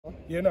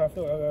Yeah, no, I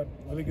feel like I had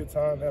a really good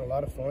time, had a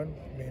lot of fun.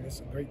 I mean, it's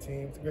a great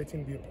team. It's a great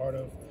team to be a part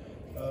of.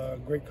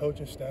 Great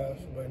coaching staff.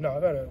 But no,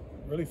 I've had a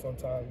really fun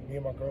time. Me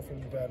and my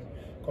girlfriend, we've had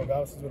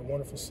Corvallis has been a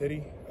wonderful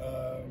city,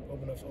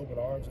 opened us open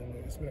arms, and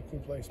it's been a cool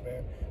place,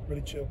 man.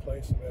 Really chill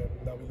place, and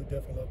no, we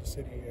definitely love the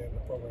city and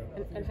the program.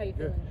 And how you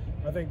feeling?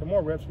 I think the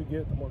more reps we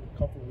get, the more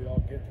comfortable we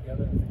all get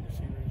together. I think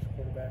receivers,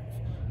 quarterbacks,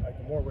 like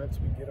the more reps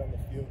we get on the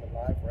field, the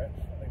live reps.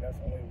 I think that's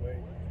the only way.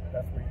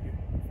 That's where you get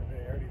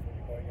familiarity when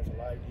you're going against a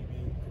live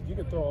DB. Because you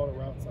can throw all the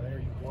routes on air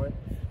you want,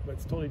 but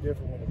it's totally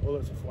different when the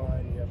bullets are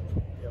flying. You have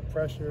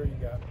pressure, you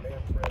got man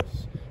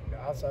press, you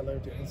got outside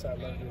leverage, inside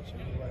leverage,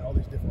 and you run all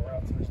these different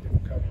routes and these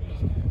different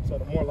coverages. So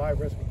the more live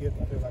reps we get,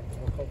 I feel like the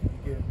more comfortable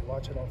we get. We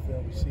watch it on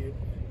film, we see it,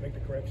 make the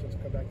corrections,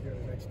 come back here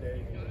the next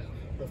day, and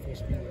go full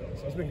speed with it.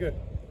 So it's been good.